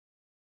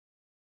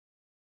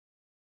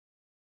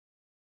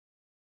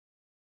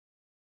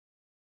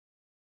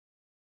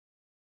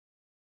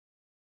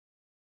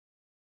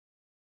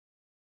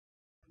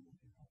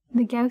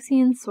The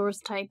Gaussian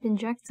source type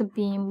injects a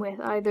beam with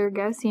either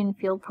Gaussian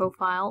field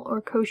profile or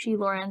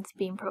Cauchy-Lorentz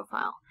beam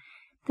profile.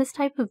 This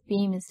type of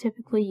beam is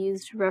typically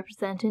used to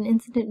represent an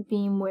incident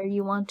beam where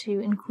you want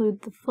to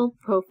include the full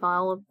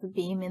profile of the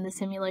beam in the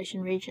simulation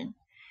region.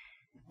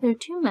 There are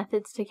two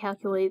methods to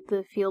calculate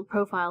the field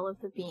profile of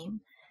the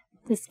beam: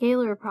 the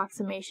scalar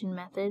approximation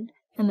method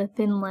and the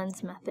thin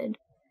lens method.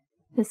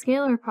 The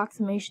scalar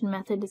approximation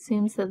method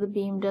assumes that the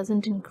beam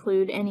doesn't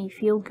include any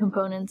field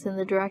components in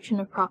the direction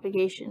of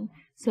propagation,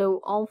 so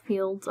all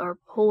fields are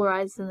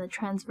polarized in the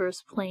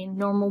transverse plane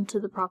normal to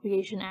the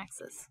propagation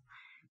axis.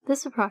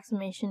 This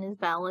approximation is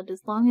valid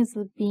as long as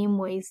the beam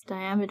waist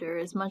diameter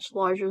is much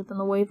larger than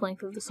the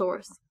wavelength of the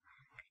source.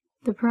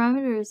 The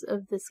parameters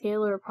of the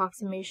scalar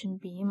approximation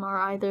beam are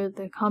either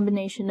the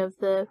combination of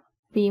the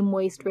beam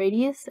waist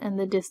radius and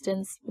the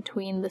distance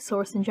between the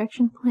source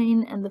injection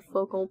plane and the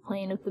focal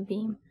plane of the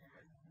beam,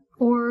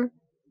 or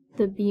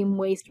the beam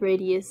waist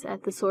radius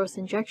at the source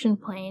injection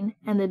plane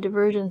and the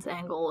divergence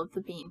angle of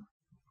the beam.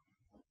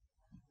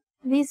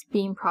 These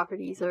beam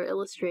properties are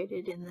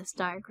illustrated in this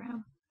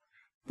diagram.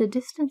 The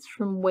distance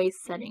from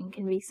waist setting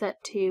can be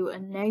set to a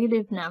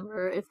negative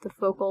number if the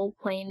focal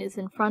plane is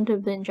in front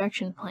of the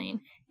injection plane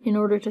in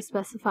order to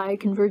specify a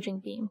converging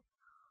beam,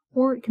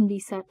 or it can be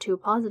set to a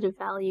positive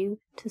value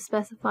to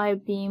specify a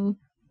beam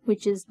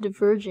which is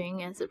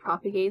diverging as it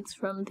propagates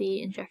from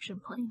the injection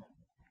plane.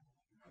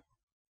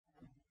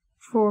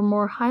 For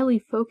more highly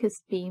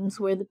focused beams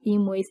where the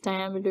beam waist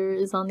diameter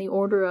is on the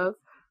order of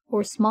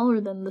or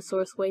smaller than the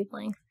source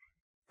wavelength,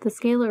 the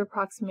scalar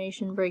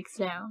approximation breaks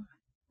down.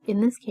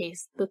 In this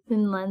case, the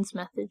thin lens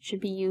method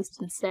should be used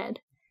instead.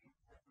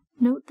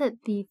 Note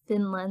that the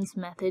thin lens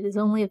method is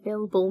only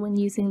available when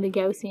using the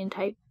Gaussian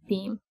type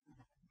beam,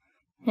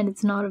 and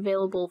it's not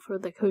available for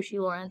the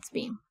Cauchy-Lorentz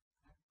beam.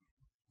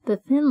 The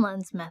thin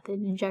lens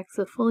method injects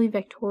a fully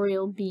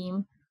vectorial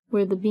beam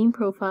where the beam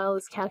profile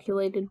is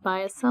calculated by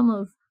a sum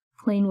of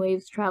plane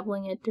waves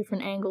traveling at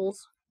different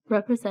angles,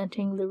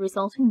 representing the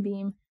resulting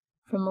beam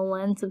from a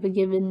lens of a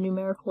given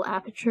numerical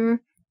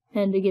aperture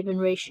and a given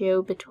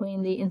ratio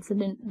between the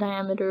incident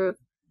diameter of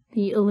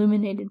the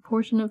illuminated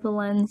portion of the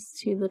lens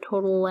to the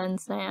total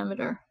lens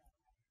diameter.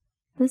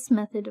 This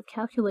method of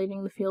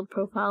calculating the field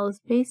profile is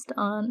based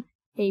on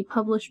a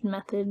published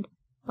method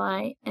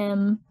by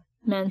M.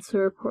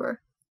 Mansourpour.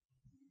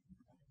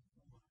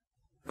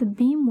 The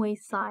beam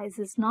waist size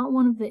is not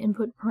one of the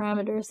input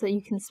parameters that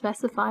you can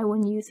specify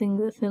when using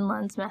the thin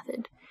lens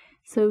method,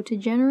 so to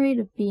generate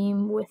a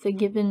beam with a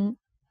given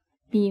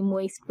beam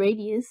waist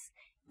radius,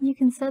 you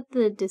can set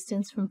the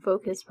distance from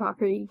focus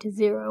property to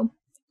 0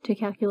 to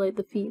calculate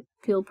the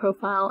field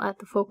profile at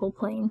the focal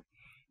plane,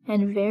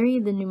 and vary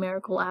the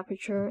numerical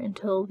aperture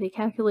until the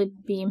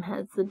calculated beam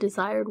has the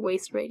desired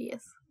waist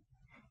radius.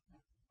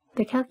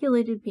 The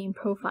calculated beam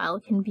profile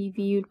can be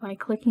viewed by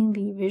clicking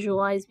the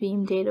Visualize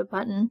Beam Data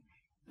button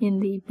in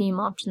the Beam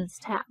Options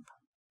tab.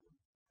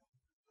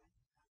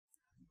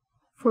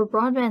 For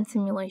broadband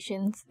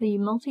simulations, the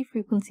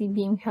multi-frequency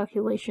beam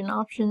calculation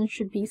option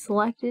should be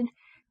selected,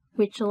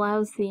 which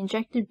allows the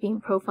injected beam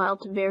profile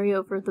to vary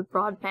over the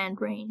broadband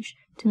range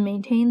to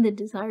maintain the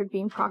desired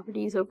beam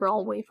properties over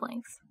all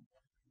wavelengths.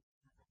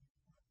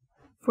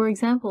 For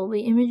example,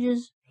 the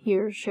images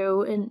here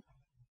show a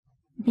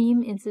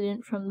beam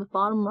incident from the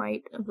bottom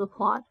right of the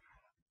plot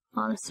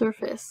on a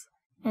surface,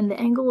 and the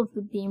angle of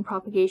the beam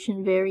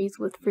propagation varies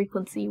with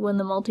frequency when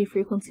the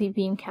multi-frequency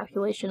beam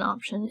calculation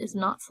option is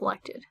not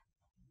selected.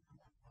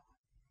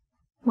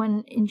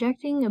 When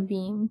injecting a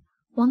beam,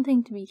 one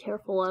thing to be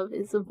careful of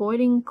is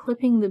avoiding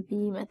clipping the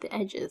beam at the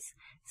edges,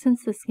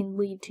 since this can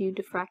lead to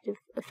diffractive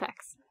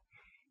effects.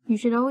 You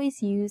should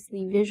always use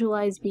the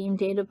Visualize Beam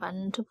Data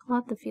button to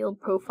plot the field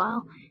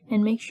profile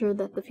and make sure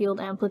that the field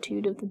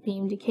amplitude of the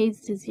beam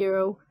decays to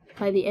 0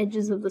 by the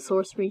edges of the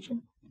source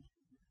region.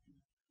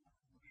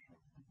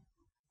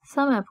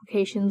 Some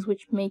applications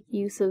which make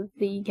use of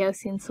the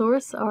Gaussian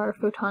source are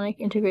photonic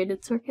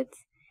integrated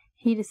circuits,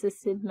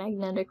 heat-assisted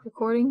magnetic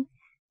recording,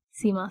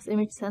 CMOS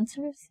image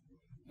sensors,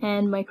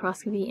 and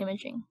microscopy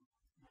imaging.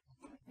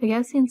 A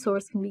Gaussian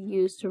source can be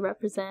used to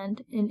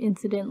represent an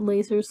incident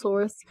laser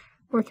source,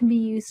 or can be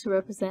used to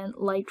represent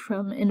light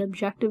from an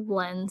objective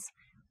lens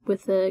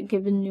with a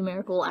given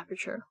numerical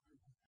aperture.